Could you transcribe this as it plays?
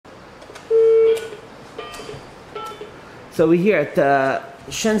So we're here at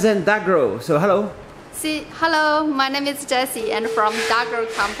Shenzhen Dagro. So hello. Hello, my name is Jessie and from Dagro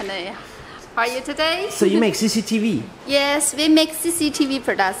company. How are you today? So you make CCTV? Yes, we make CCTV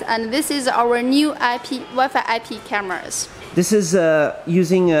products, and this is our new Wi-Fi IP cameras. This is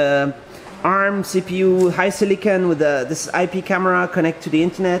using ARM CPU, high silicon with this IP camera connect to the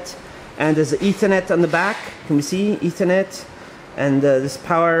internet, and there's Ethernet on the back. Can we see Ethernet? And this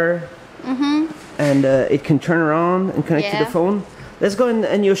power, and it can turn around and connect to the phone. Let's go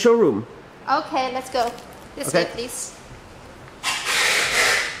in your showroom. Okay, let's go. This way, please.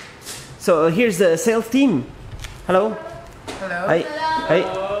 So here's the sales team. Hello. Hello. Hi. Hi.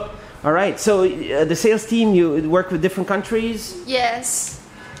 All right. So the sales team, you work with different countries. Yes.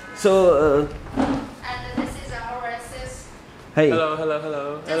 So. And this is our sales. Hey.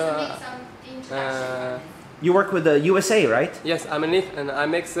 Hello. Just make some introduction. You work with the USA, right? Yes, I'm Nick, and I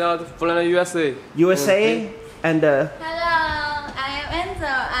make sales from the USA. USA and. Hello, I am Enzo.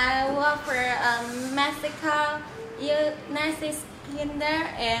 I work for Mexico, United Kingdom,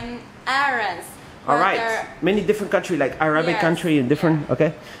 and Ireland. All right, many different countries, like Arabic country and different.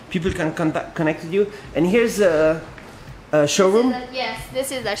 Okay, people can connect with you. And here's a showroom.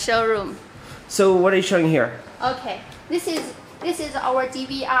 This is the showroom. So what are you showing here? Okay, this is our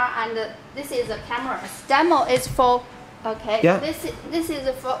DVR, and this is the cameras. Demo is for This is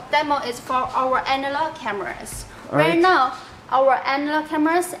for demo is for our analog cameras. Right now, our analog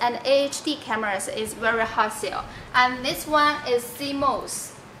cameras and AHD cameras is very hot sale, and this one is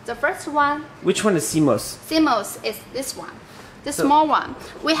CMOS. The first one. Which one is CMOS? CMOS is this one, the small one.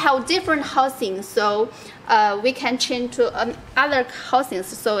 We have different housings, so we can change to other housings,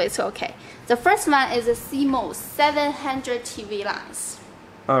 so it's okay. The first one is a CMOS 700 TV lines.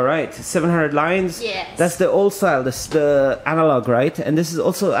 All right, 700 lines. Yes. That's the old style. This the analog, right? And this is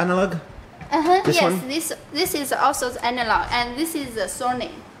also analog. Yes, this is also analog, and this is the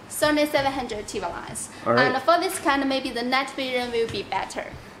Sony 700 TV lines. All right. And for this kind, maybe the night vision will be better.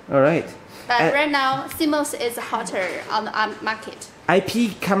 All right. But right now, CMOS is hotter on the market.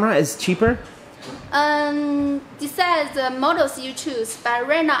 IP camera is cheaper? Decides the models you choose, but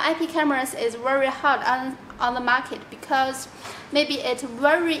right now IP cameras is very hot on the market because maybe it's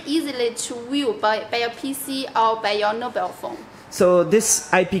very easily to view by your PC or by your mobile phone. So this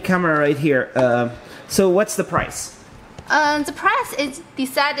IP camera right here, so what's the price? The price is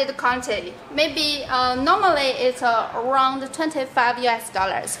decided quantity. Maybe normally it's around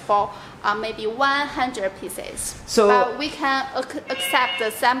 $25 for maybe 100 pieces. So but we can accept the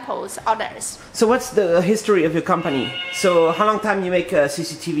samples orders. So what's the history of your company? So how long time you make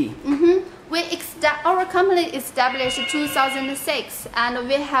CCTV? Our company established in 2006, and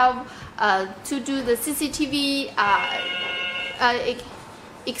we have to do the CCTV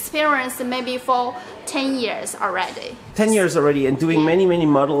experience maybe for 10 years already. 10 years already, and doing many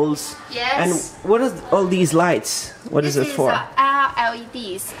models. Yes. And what are all these lights? What is it for?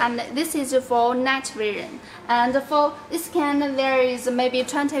 LEDs, and this is for night vision. And for this kind, there is maybe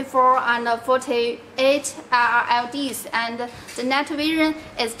 24 and 48 LEDs, and the night vision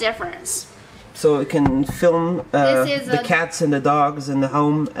is different. So it can film the cats and the dogs in the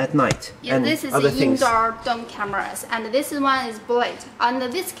home at night. Yeah, and this is other the indoor dome cameras, and this one is blade. And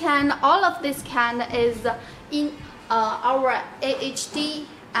this can, all of this can is in our AHD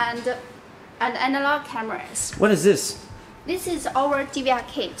and analog cameras. What is this? This is our DVR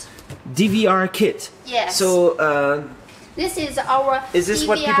kit. DVR kit. Yes. So this is our. Is this DVR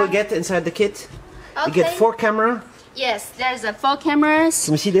what people get inside the kit? Okay. You get 4 cameras. Yes, there's 4 cameras.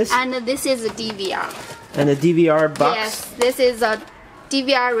 Can we see this? And this is a DVR. And a DVR box? Yes, this is a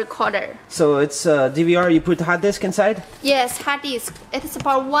DVR recorder. So it's a DVR, you put hard disk inside? Yes, hard disk. It's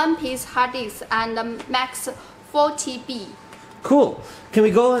about 1 piece hard disk and max 40B. Cool. Can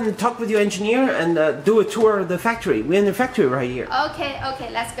we go and talk with your engineer and do a tour of the factory? We're in the factory right here. Okay,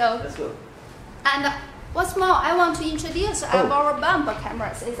 let's go. Let's go. And what's more, I want to introduce our bump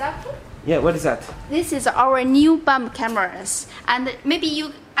cameras. Is that okay? Yeah, what is that? This is our new bump cameras, and maybe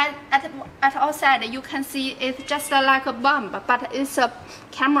you at outside you can see it's just like a bump, but it's a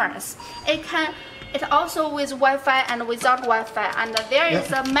cameras. It also with Wi-Fi and without Wi-Fi, and there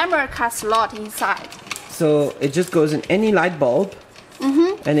is a memory card slot inside. So it just goes in any light bulb,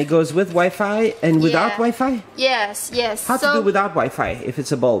 and it goes with Wi-Fi and without Wi-Fi? Yes. How to do without Wi-Fi if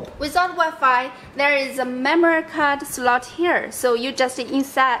it's a bulb? Without Wi-Fi, there is a memory card slot here. So you just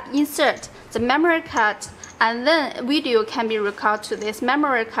insert the memory card, and then video can be recorded to this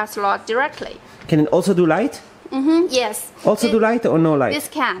memory card slot directly. Can it also do light? Yes. Also do light or no light? This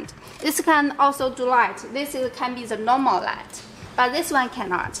can. This can also do light. This can be the normal light, but this one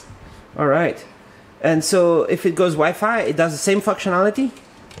cannot. All right. And so if it goes Wi-Fi, it does the same functionality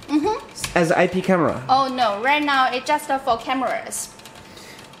as the IP camera. Oh no, right now it's just for cameras.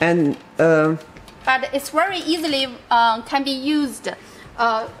 And but it's very easily can be used,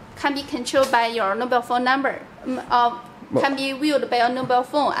 can be controlled by your mobile phone number, can be viewed by your mobile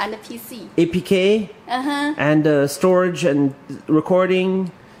phone and PC. APK and storage and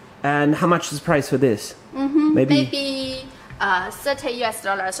recording. And how much is the price for this? Maybe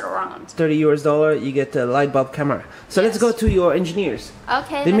 $30 around. $30 you get a light bulb camera. So let's go to your engineers.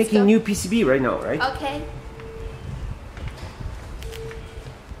 Okay. They're making new PCB right now, right? Okay.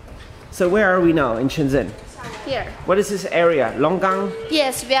 So where are we now in Shenzhen? Here. What is this area? Longgang?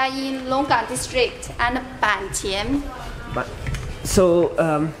 Yes, we are in Longgang district and Banqian. But so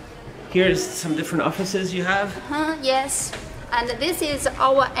here's some different offices you have. Yes, and this is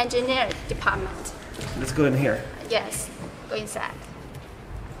our engineer department. Let's go in here. Yes, go inside.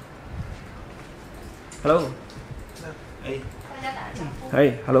 Hello. Hey.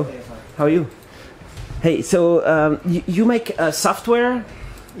 Hey. Hello. How are you? Hey. So you make software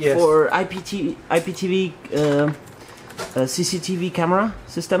for IPTV CCTV camera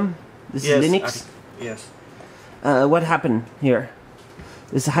system. This is Linux. Yes. What happened here?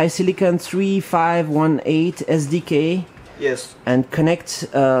 This is high silicon 3518 SDK. Yes. And connect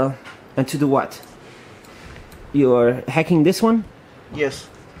and to the what? You are hacking this one? Yes.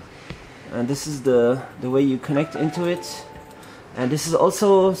 And this is the way you connect into it. And this is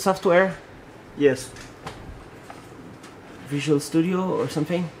also software? Yes. Visual Studio or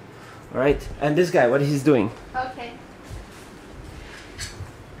something? Alright. And this guy, what he's doing? Okay.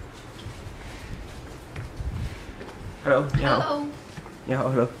 Hello. Hello. Yeah,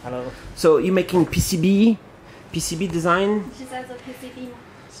 hello. Hello. So you're making PCB design? 是在做 PCB 吗?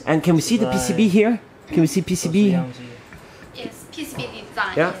 And can we see the PCB here? Can we see PCB? Yes, PCB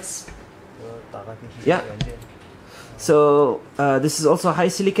design. Yeah. Yes. Yeah. So this is also high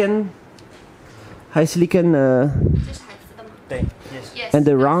silicon. High silicon. 这是海思的吗? 对 Yes. Yes. And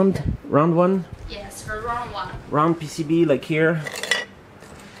the round one. Yes, the round one. Round PCB like here.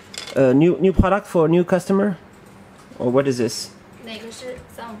 New product for a new customer, or what is this? 哪个是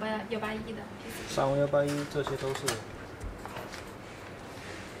358-181的 PCB? 3518这些都是。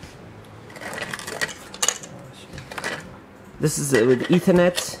This is with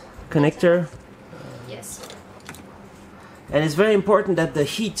Ethernet connector. Yes. And it's very important that the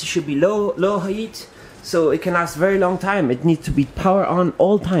heat should be low heat, so it can last very long time. It needs to be power on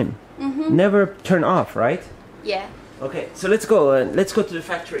all time. Never turn off, right? Yeah. Okay, so let's go. Let's go to the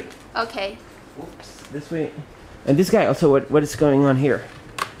factory. Okay. Oops, this way. And this guy also, what is going on here?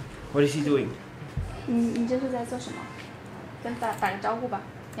 What is he doing? 你这是在做什么？跟打个招呼吧，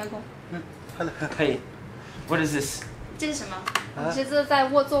杨工。Hello. Hey, what is this? 这是什么？你这是在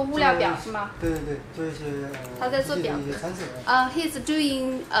做物料表是吗？对，做一些。他在做表格。He's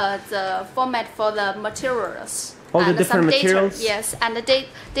doing the format for the materials. All the and different some data, materials? yes, and the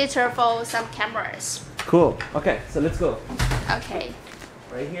data for some cameras. Cool. Okay, so let's go. Okay.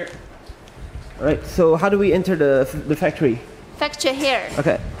 Right here. All right. So how do we enter the factory? Factory here.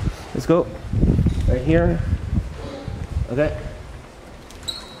 Okay, let's go. Right here. Okay.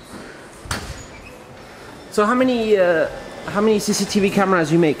 So how many CCTV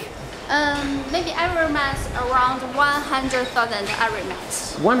cameras you make? Maybe every month around 100,000 every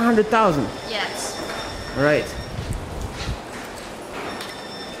month. 100,000. Yes. All right.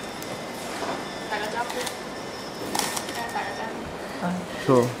 打个招呼。大家打个招呼。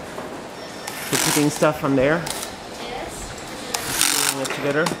 Cool. So putting stuff on there, Yes. putting it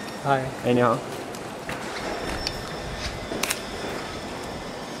together. Hi. Anyhow.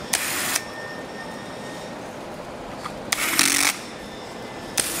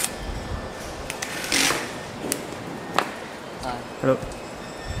 Hello.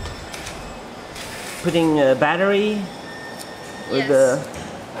 Putting a battery with Yes. the.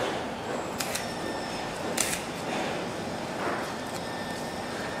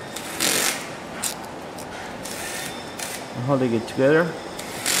 Holding it together.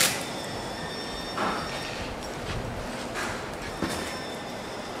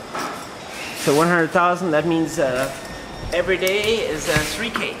 So 100,000. That means every day is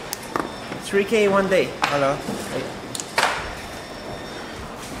 3K. 3K one day. Hello.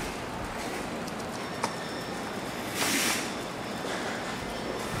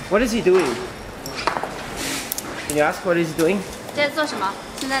 What is he doing? Can you ask what he's doing? 这是做什么？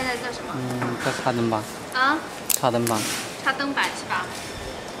现在在做什么？在插灯板，啊，插灯板。插灯板是吧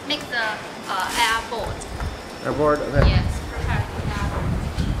？Make the air board. Our board. Okay. Yes, prepare the air board.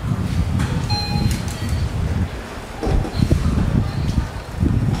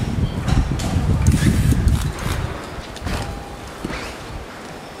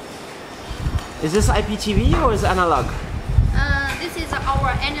 Is this IPTV or is it analog? This is our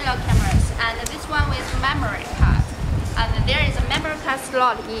analog cameras, and this one with memory card. And there is a memory card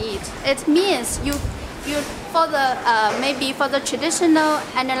slot in it. It means you for the maybe for the traditional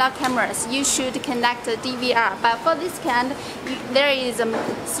analog cameras, you should connect the DVR. But for this kind, there is a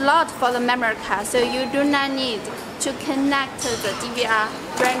slot for the memory card, so you do not need to connect the DVR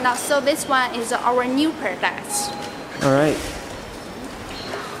right now. So this one is our new product. All right.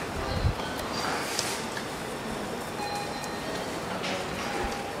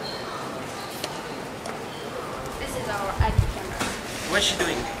 This is our IP camera. What's she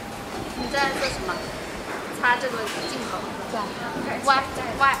doing? 你在做什么？擦这个镜头。Wipe the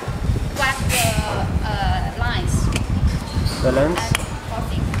lines. The lens? And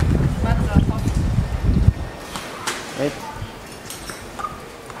holding. Wipe the holding. Right.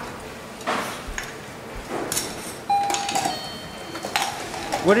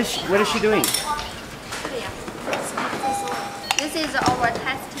 What is she doing? This is our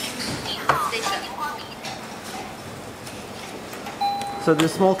testing station. So the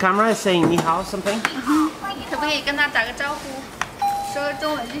small camera is saying 你好 something? 可不可以跟他打个招呼？说个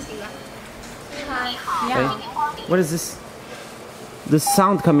中文就行了。嗨，你 Okay. 好。 What is this? The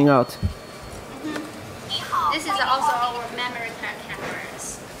sound coming out. This is also our memory card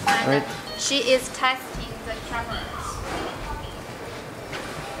cameras. And Right. she is testing the cameras.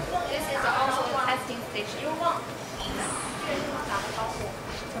 This is also a testing station. 打个招呼。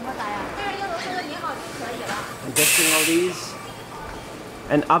怎么打呀？就是用说个你好就可以了。I'm testing all these.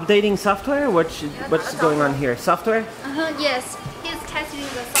 And updating software? What's going on here? Software? Yes, he's testing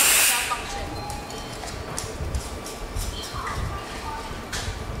the software function.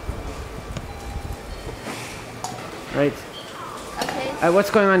 Right. Okay.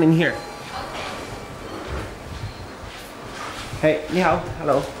 What's going on in here? Hey, 你好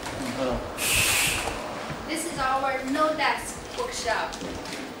hello. Hello. This is our no desk bookshop.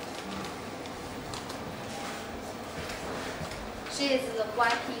 She is the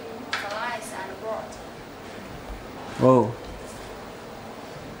wiping the lines and board. Whoa.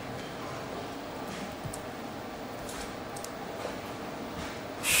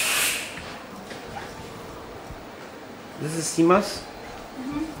 This is CMOS?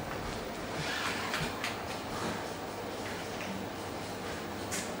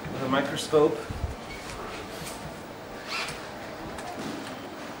 With a microscope.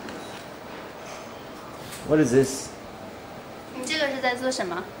 What is this? 你这个是在做什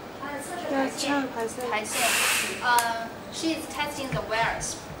么？拍摄。She is testing the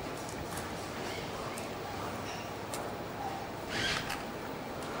wires.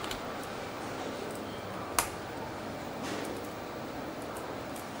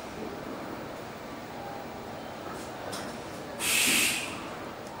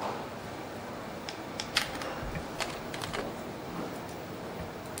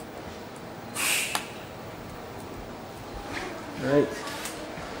 Right.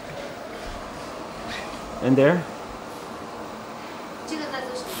 And there? 这个在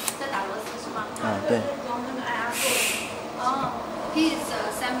做什么？在打螺丝是吗？对。哦，he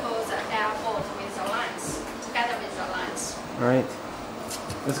assembles the air bolt with the lines, together with the lines. All right.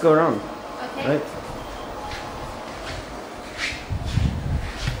 Let's go around. Okay. Right.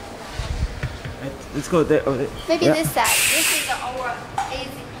 Right. Let's go there. Oh, there. Maybe Yeah. this side. This is our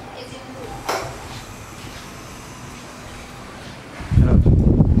aging room.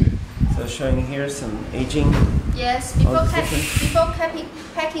 So showing here some aging. Yes, Oh,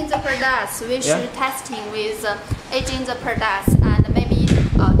 packing the products, we Yeah. should testing with aging the products and maybe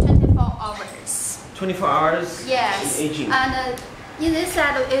 24 hours. 24 hours. Yes, in aging. and in this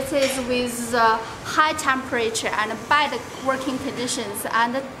side it is with high temperature and bad working conditions,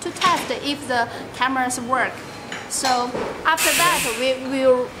 and to test if the cameras work. So after that we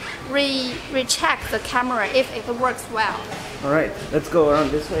will recheck the camera if it works well. All right. Let's go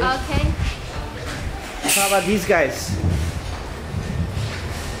around this way. Okay. How about these guys?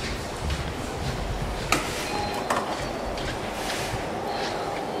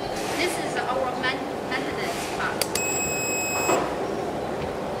 This is our maintenance part.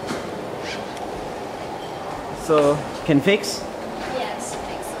 So can fix. Yes,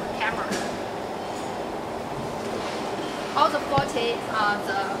 fix the camera. All the faulty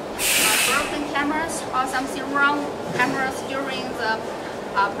the broken cameras or something wrong cameras during the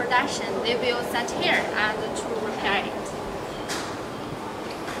production, they will send here and to repair it.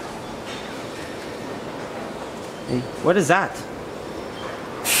 Hey, what is that?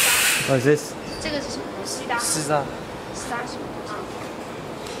 What is this? 这个是什么？西达。是的。西达什么？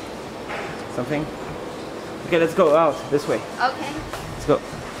 Something? Okay, let's go out this way. Okay. Let's go.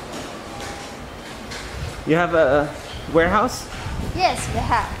 You have a warehouse? Yes, we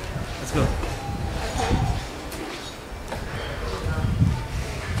have. Let's go.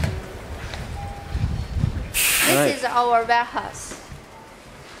 This is our warehouse.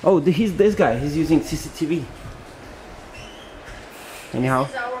 Oh, he's this guy. He's using CCTV. Anyhow.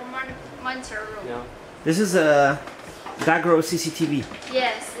 This is our monitor room. Yeah. This is a dagro CCTV.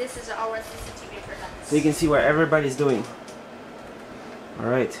 Yes, this is our CCTV product. So you can see what everybody's doing.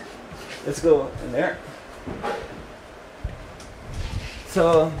 Alright. Let's go in there.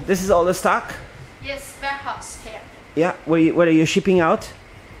 So this is all the stock? Yes, warehouse here. Yeah. What are you shipping out?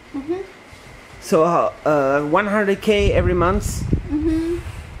 Mm-hmm. So 100K every month? Mm-hmm.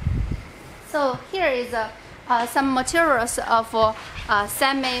 So here is some materials of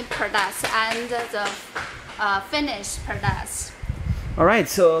semi products and the finished products. All right,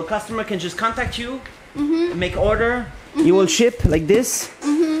 so customer can just contact you, make order. You will ship like this.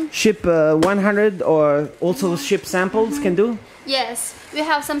 Ship 100 or also ship samples can do. Yes, we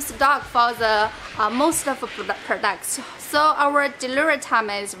have some stock for the most of the products. So our delivery time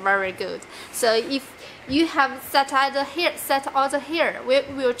is very good. So if you have set order here, we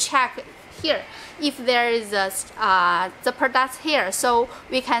will check here if there is the products here, so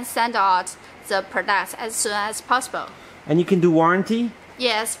we can send out the products as soon as possible. And you can do warranty?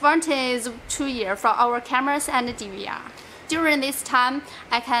 Yes, warranty is 2 years for our cameras and DVR. During this time,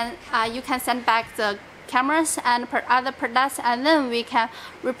 you can send back the cameras and other products, and then we can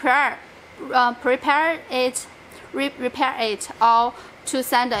repair it, or to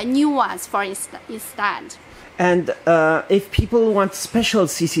send new ones for instead. And if people want special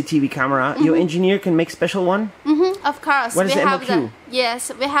CCTV camera, your engineer can make special one? Of course. What is the MOQ?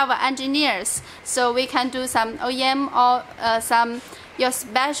 Yes, we have engineers, so we can do some OEM or some your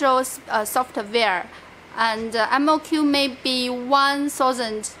special software. And MOQ may be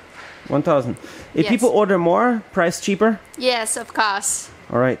 1,000. 1,000. If Yes. people order more, price cheaper? Yes, of course.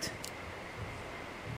 All right.